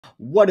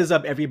What is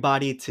up,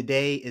 everybody?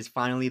 Today is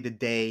finally the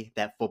day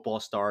that football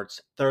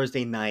starts.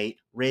 Thursday night,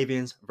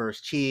 Ravens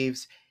versus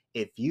Chiefs.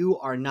 If you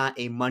are not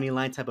a money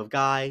line type of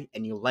guy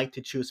and you like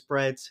to choose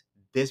spreads,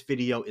 this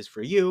video is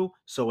for you.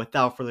 So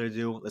without further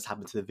ado, let's hop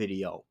into the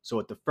video. So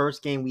with the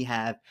first game we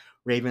have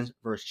Ravens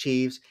versus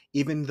Chiefs.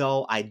 Even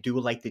though I do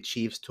like the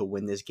Chiefs to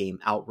win this game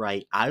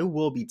outright, I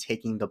will be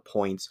taking the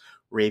points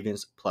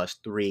Ravens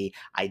 +3.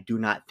 I do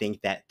not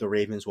think that the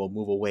Ravens will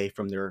move away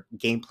from their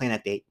game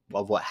plan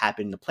of what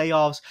happened in the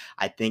playoffs.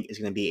 I think it's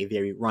going to be a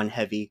very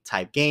run-heavy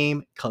type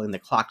game, cutting the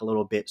clock a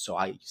little bit. So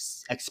I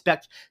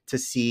expect to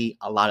see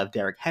a lot of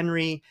Derrick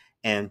Henry.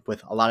 And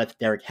with a lot of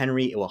Derrick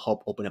Henry, it will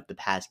help open up the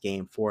pass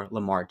game for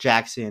Lamar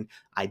Jackson.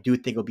 I do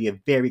think it'll be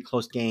a very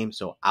close game,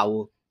 so I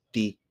will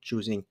be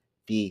choosing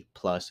the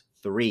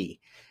 +3.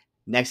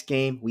 Next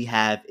game we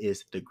have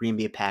is the Green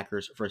Bay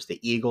Packers versus the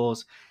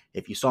Eagles.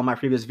 If you saw my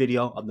previous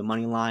video of the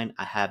money line,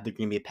 I have the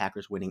Green Bay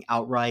Packers winning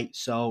outright.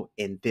 So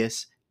in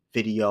this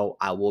video,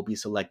 I will be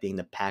selecting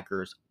the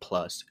Packers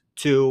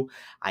 +2.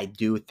 I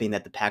do think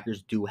that the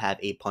Packers do have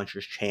a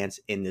puncher's chance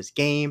in this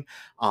game.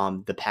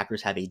 The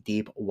Packers have a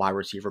deep wide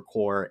receiver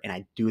core, and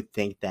I do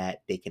think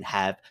that they can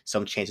have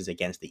some chances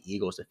against the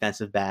Eagles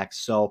defensive backs.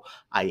 So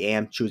I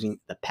am choosing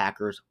the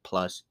Packers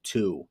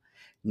 +2.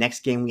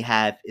 Next game we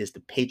have is the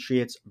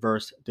Patriots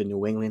versus the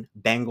New England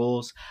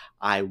Bengals.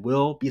 I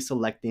will be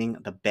selecting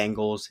the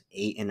Bengals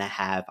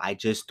 8.5. I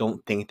just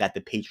don't think that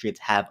the Patriots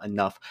have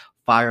enough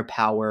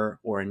firepower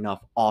or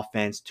enough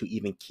offense to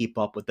even keep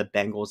up with the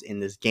Bengals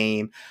in this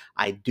game.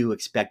 I do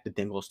expect the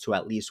Bengals to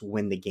at least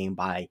win the game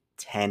by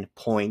 10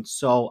 points.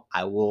 So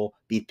I will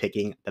be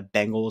picking the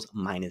Bengals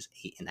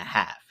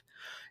 -8.5.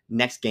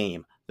 Next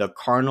game, the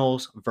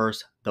Cardinals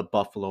versus the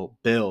Buffalo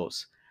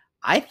Bills.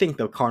 I think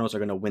the Cardinals are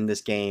going to win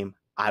this game.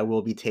 I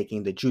will be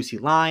taking the juicy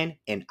line,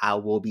 and I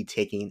will be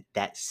taking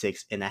that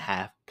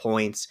 6.5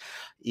 points.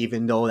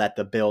 Even though that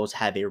the Bills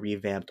have a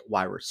revamped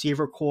wide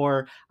receiver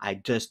core, I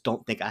just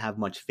don't think I have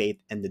much faith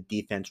in the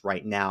defense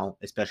right now,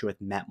 especially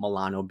with Matt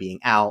Milano being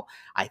out.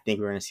 I think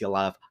we're going to see a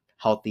lot of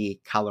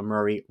healthy Kyler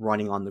Murray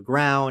running on the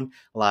ground,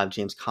 a lot of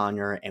James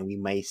Conner, and we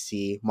may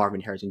see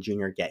Marvin Harrison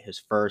Jr. get his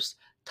first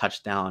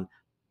touchdown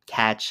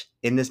catch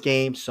in this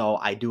game. So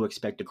I do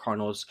expect the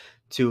Cardinals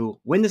to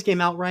win this game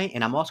outright.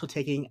 And I'm also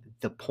taking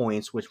the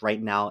points, which right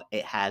now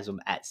it has them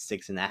at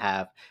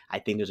 6.5. I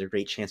think there's a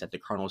great chance that the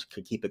Cardinals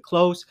could keep it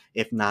close,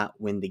 if not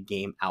win the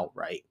game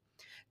outright.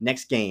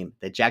 Next game,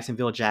 the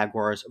Jacksonville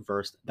Jaguars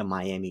versus the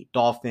Miami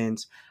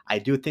Dolphins. I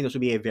do think this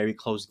will be a very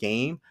close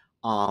game.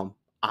 I'm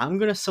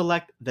going to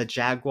select the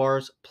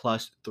Jaguars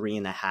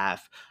 +3.5.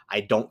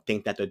 I don't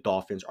think that the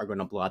Dolphins are going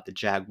to blow out the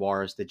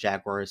Jaguars. The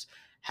Jaguars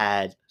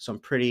had some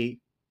pretty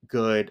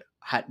good,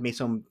 had made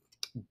some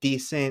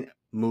decent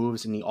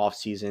moves in the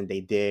offseason.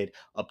 They did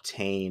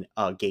obtain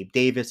Gabe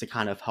Davis to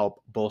kind of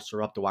help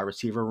bolster up the wide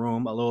receiver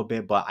room a little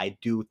bit, but I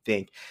do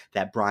think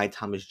that Brian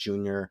Thomas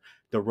Jr.,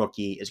 the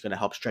rookie, is going to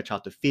help stretch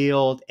out the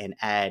field and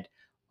add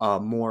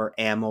more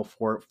ammo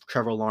for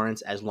Trevor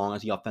Lawrence as long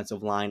as the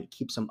offensive line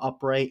keeps him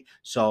upright.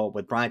 So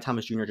with Brian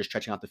Thomas Jr. just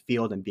stretching out the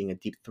field and being a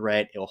deep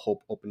threat, it will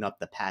hope open up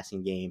the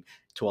passing game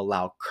to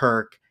allow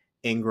Kirk,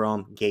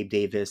 Ingram, Gabe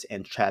Davis,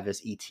 and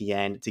Travis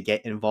Etienne to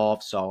get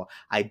involved. So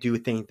I do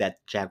think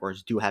that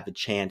Jaguars do have a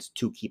chance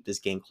to keep this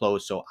game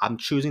close. So I'm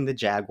choosing the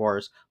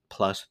Jaguars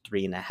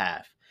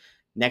 +3.5.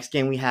 Next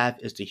game we have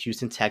is the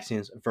Houston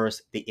Texans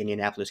versus the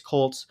Indianapolis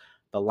Colts.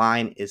 The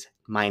line is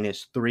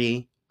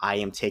 -3. I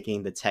am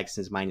taking the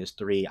Texans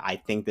 -3. I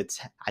think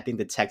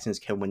the Texans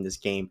can win this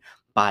game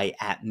by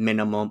at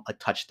minimum a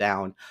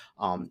touchdown.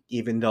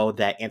 Even though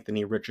that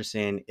Anthony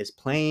Richardson is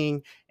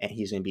playing and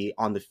he's going to be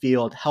on the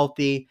field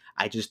healthy,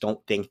 I just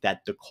don't think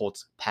that the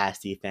Colts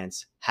pass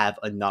defense have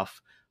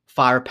enough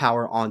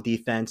firepower on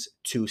defense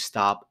to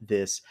stop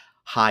this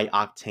high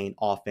octane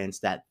offense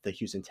that the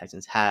Houston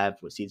Texans have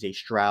with CJ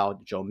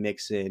Stroud, Joe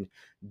Mixon,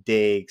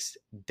 Diggs,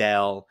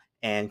 Dell,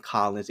 and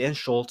Collins and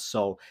Schultz.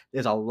 So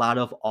there's a lot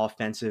of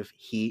offensive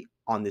heat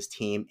on this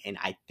team, and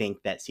I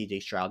think that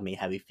CJ Stroud may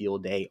have a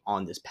field day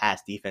on this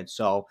pass defense.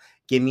 So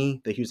give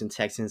me the Houston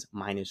Texans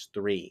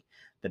 -3.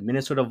 The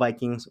Minnesota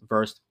Vikings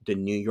versus the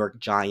New York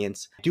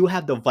Giants. I do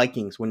have the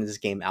Vikings winning this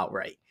game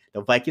outright.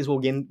 The Vikings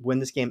will win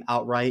this game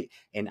outright,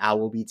 and I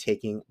will be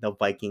taking the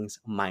Vikings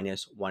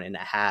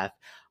 -1.5.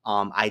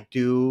 I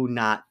do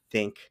not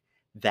think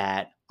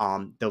that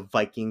the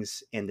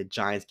Vikings and the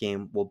Giants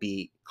game will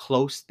be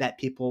close that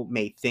people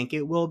may think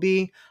it will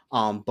be.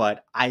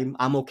 But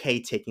I'm okay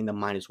taking the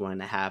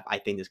 -1.5. I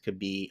think this could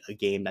be a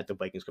game that the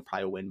Vikings could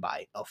probably win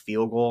by a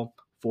field goal,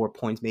 4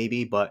 points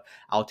maybe, but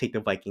I'll take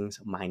the Vikings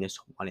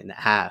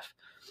 -1.5.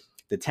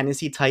 The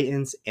Tennessee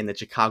Titans and the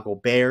Chicago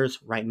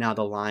Bears. Right now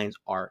the lines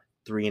are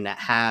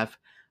 3.5.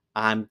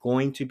 I'm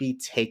going to be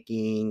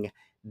taking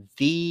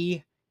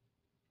the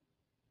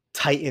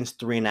Titans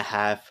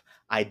 3.5.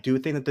 I do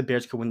think that the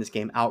Bears could win this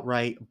game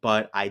outright,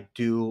 but I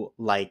do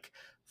like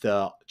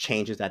the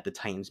changes that the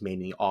Titans made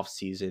in the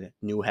offseason.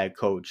 New head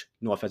coach,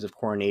 new offensive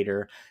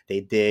coordinator.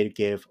 They did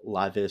give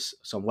Levis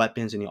some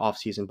weapons in the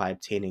offseason by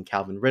obtaining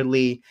Calvin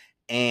Ridley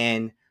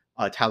and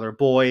Tyler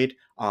Boyd.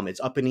 It's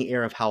up in the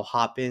air of how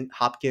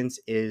Hopkins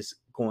is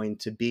going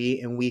to be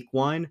in week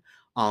one.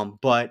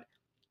 But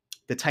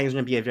the Titans are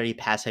going to be a very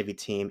pass heavy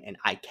team, and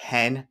I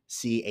can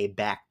see a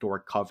backdoor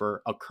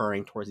cover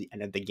occurring towards the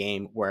end of the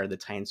game where the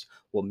Titans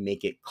will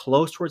make it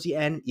close towards the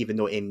end, even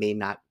though it may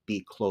not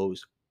be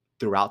close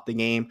throughout the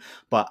game.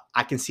 But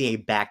I can see a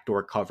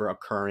backdoor cover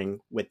occurring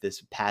with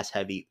this pass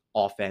heavy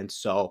offense.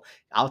 So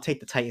I'll take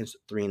the Titans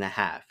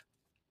 3.5.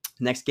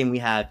 Next game we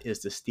have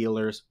is the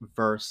Steelers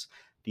versus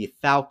the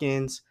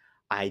Falcons.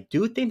 I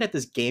do think that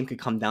this game could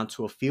come down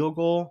to a field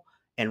goal,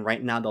 and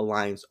right now the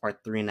lines are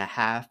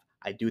 3.5.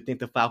 I do think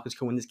the Falcons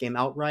can win this game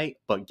outright,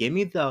 but give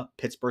me the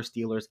Pittsburgh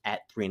Steelers at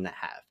 3.5.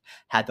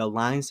 Had the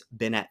lines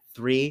been at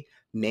 3,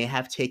 may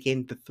have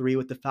taken the 3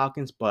 with the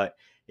Falcons, but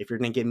if you're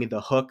going to give me the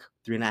hook,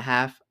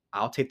 3.5,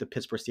 I'll take the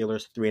Pittsburgh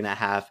Steelers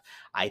 3.5.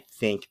 I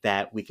think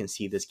that we can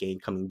see this game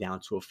coming down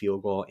to a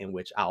field goal in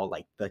which I'll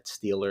like the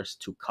Steelers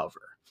to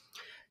cover.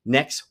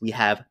 Next, we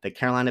have the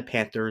Carolina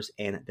Panthers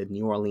and the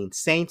New Orleans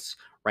Saints.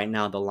 Right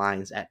now, the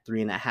line's at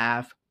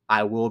 3.5.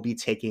 I will be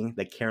taking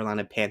the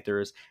Carolina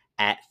Panthers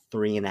at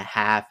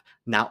 3.5.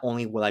 Not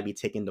only will I be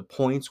taking the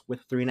points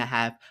with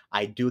 3.5,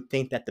 I do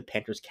think that the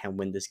Panthers can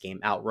win this game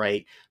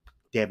outright.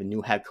 They have a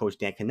new head coach,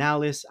 Dan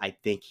Canales. I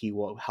think he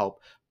will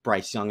help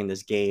Bryce Young in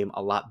this game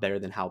a lot better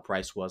than how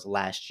Bryce was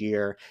last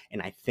year.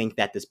 And I think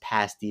that this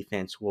pass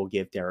defense will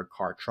give Derek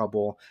Carr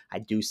trouble. I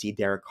do see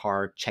Derek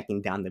Carr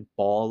checking down the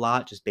ball a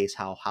lot just based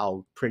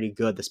how pretty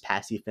good this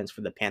pass defense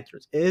for the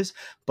Panthers is.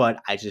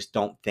 But I just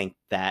don't think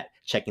that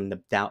checking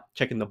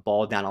the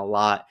ball down a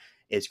lot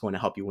is going to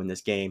help you win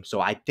this game.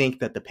 So I think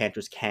that the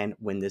Panthers can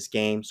win this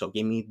game. So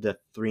give me the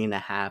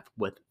 3.5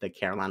 with the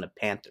Carolina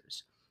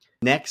Panthers.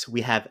 Next,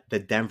 we have the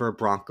Denver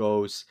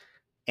Broncos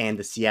and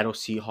the Seattle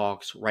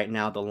Seahawks. Right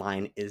now, the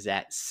line is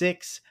at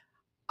 6.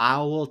 I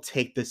will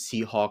take the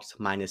Seahawks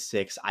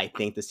 -6. I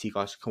think the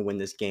Seahawks can win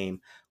this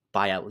game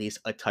by at least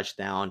a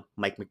touchdown.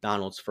 Mike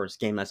McDonald's first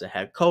game as a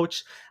head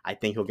coach. I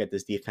think he'll get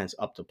this defense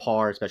up to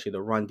par, especially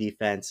the run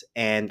defense.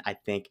 And I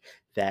think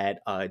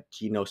that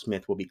Geno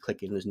Smith will be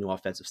clicking his new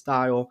offensive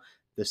style.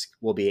 This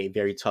will be a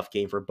very tough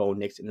game for Bo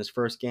Nix in his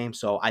first game.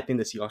 So I think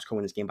the Seahawks can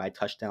win this game by a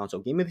touchdown. So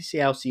give me the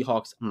Seattle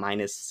Seahawks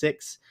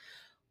 -6.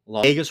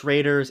 Las Vegas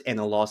Raiders and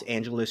the Los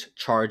Angeles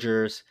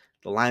Chargers.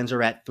 The lines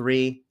are at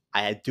 3.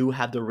 I do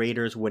have the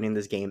Raiders winning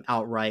this game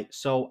outright,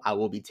 so I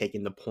will be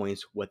taking the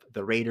points with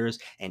the Raiders.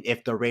 And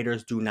if the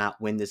Raiders do not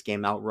win this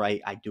game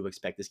outright, I do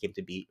expect this game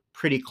to be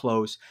pretty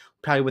close,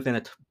 probably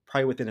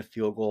within a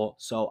field goal.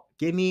 So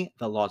give me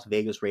the Las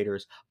Vegas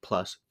Raiders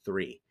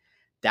 +3.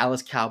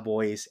 Dallas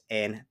Cowboys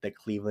and the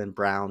Cleveland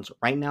Browns.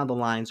 Right now, the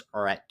lines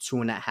are at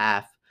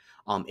 2.5.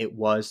 It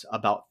was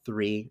about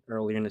 3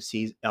 earlier in the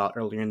season,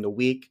 earlier in the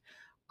week.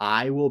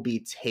 I will be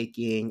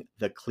taking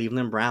the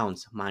Cleveland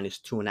Browns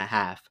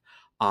 -2.5.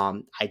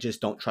 I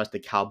just don't trust the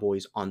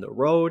Cowboys on the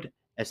road,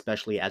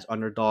 especially as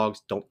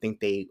underdogs. Don't think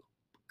they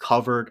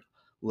covered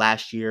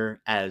last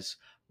year as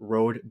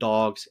road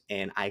dogs,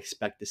 and I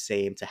expect the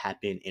same to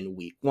happen in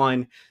week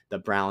one. The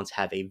Browns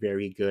have a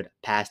very good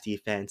pass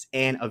defense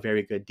and a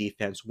very good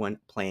defense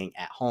when playing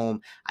at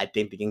home. I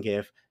think they can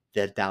give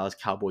the Dallas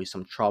Cowboys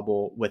some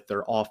trouble with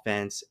their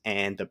offense,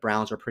 and the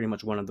Browns are pretty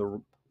much one of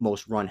the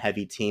most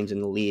run-heavy teams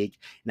in the league,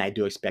 and I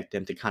do expect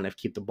them to kind of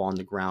keep the ball on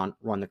the ground,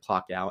 run the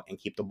clock out, and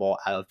keep the ball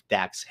out of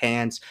Dak's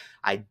hands.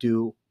 I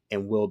do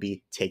and will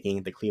be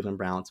taking the Cleveland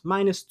Browns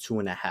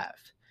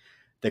 -2.5.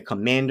 The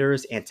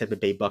Commanders and Tampa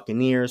Bay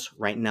Buccaneers.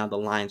 Right now, the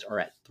lines are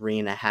at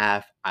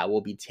 3.5. I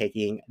will be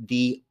taking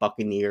the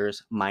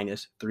Buccaneers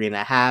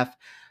 -3.5.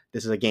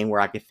 This is a game where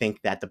I could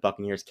think that the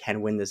Buccaneers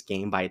can win this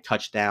game by a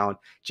touchdown.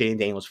 Jaden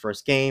Daniels'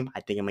 first game,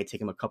 I think it might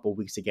take him a couple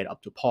weeks to get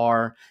up to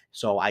par.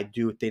 So I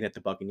do think that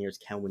the Buccaneers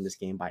can win this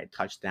game by a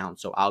touchdown.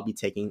 So I'll be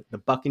taking the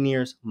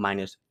Buccaneers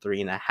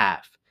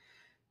 -3.5.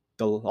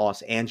 The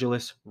Los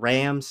Angeles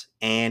Rams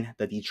and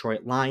the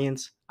Detroit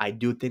Lions. I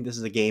do think this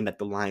is a game that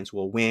the Lions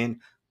will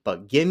win,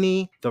 but give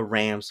me the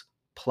Rams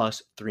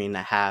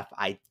 +3.5.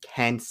 I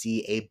can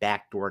see a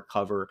backdoor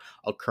cover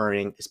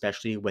occurring,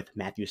 especially with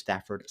Matthew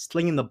Stafford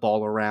slinging the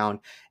ball around.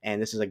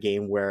 And this is a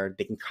game where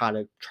they can kind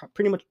of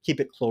pretty much keep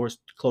it close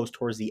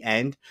towards the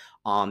end.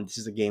 This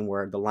is a game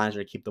where the Lions are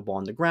going to keep the ball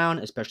on the ground,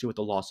 especially with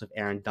the loss of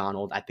Aaron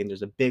Donald. I think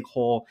there's a big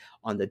hole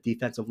on the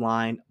defensive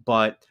line,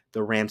 but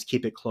the Rams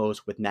keep it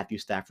close with Matthew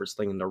Stafford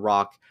slinging the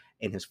rock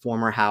in his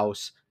former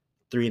house.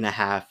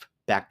 3.5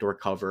 backdoor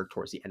cover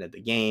towards the end of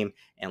the game.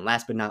 And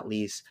last but not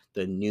least,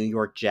 the New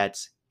York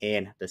Jets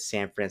and the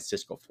San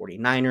Francisco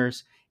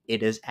 49ers.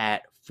 It is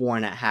at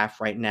 4.5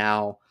 right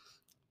now.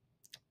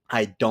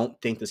 I don't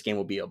think this game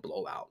will be a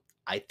blowout.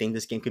 I think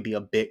this game could be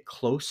a bit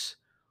close,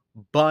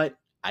 but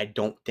I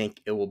don't think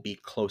it will be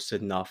close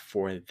enough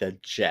for the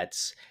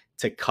Jets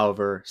to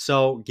cover.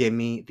 So give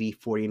me the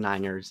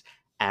 49ers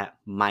at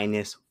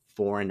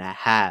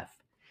 -4.5.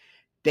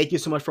 Thank you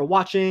so much for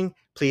watching.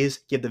 Please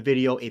give the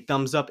video a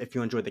thumbs up if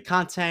you enjoyed the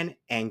content,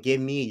 and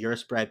give me your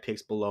spread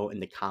picks below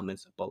in the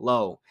comments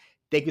below.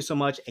 Thank you so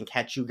much, and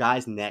catch you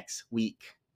guys next week.